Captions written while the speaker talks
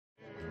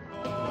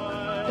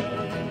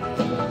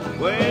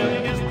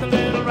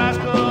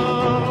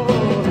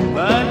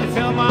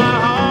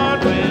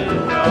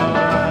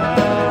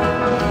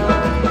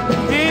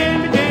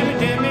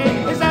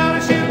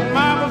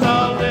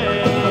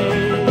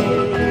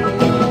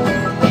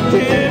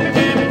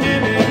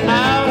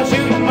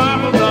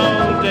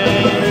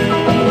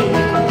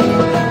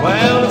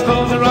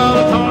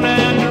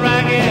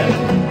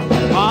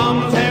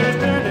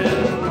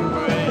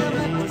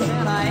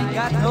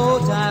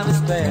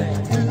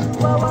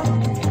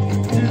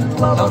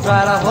Don't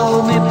try to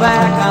hold me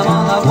back, I'm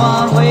on the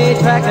one-way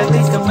track, at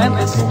least to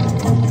Memphis.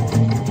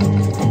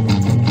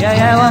 Yeah,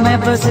 yeah, well,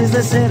 Memphis is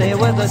the city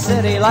with the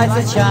city lights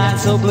that shine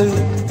so blue.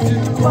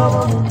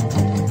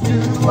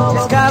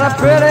 It's got a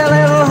pretty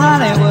little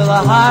honey with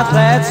a heart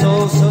that's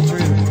so, so true.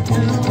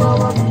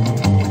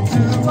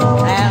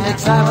 And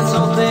excitement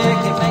so thick,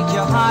 it makes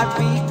your heart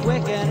beat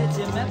quick, and it's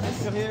in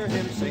Memphis. You'll hear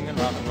him singing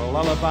rock and roll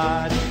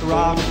lullabies.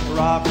 Rock,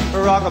 rock,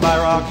 rockabye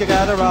rock, you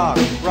gotta rock,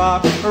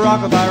 rock,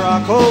 rockabye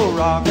rock, oh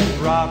rock,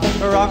 rock,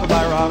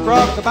 rockabye rock,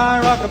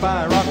 rockabye,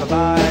 rockabye,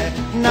 rockabye.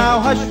 Now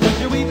hush with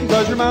your weeping,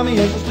 cause your mommy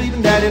is asleep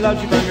and daddy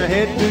loves you from your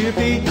head to your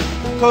feet.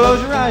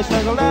 Close your eyes,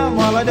 snuggle down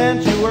while I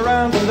dance you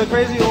around to the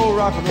crazy old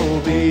rock and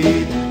roll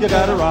beat. You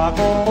gotta rock,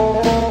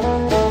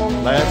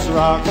 let's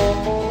rock,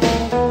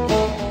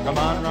 come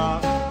on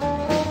rock.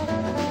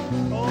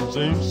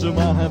 Since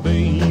my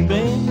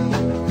baby,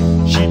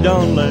 she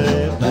done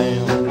left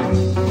town.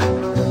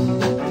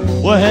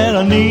 Well,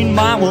 I need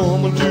my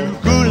woman to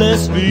cool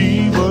this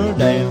fever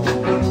down.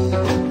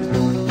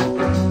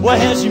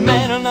 Well, she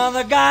met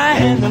another guy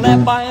and they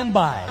left by and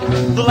by.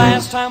 The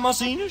last time I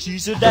seen her, she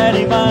said,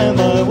 Daddy, bye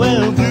bye.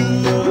 Well,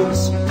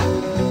 blues,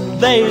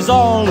 they's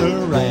all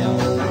around.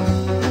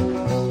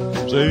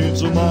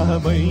 Since my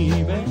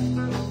baby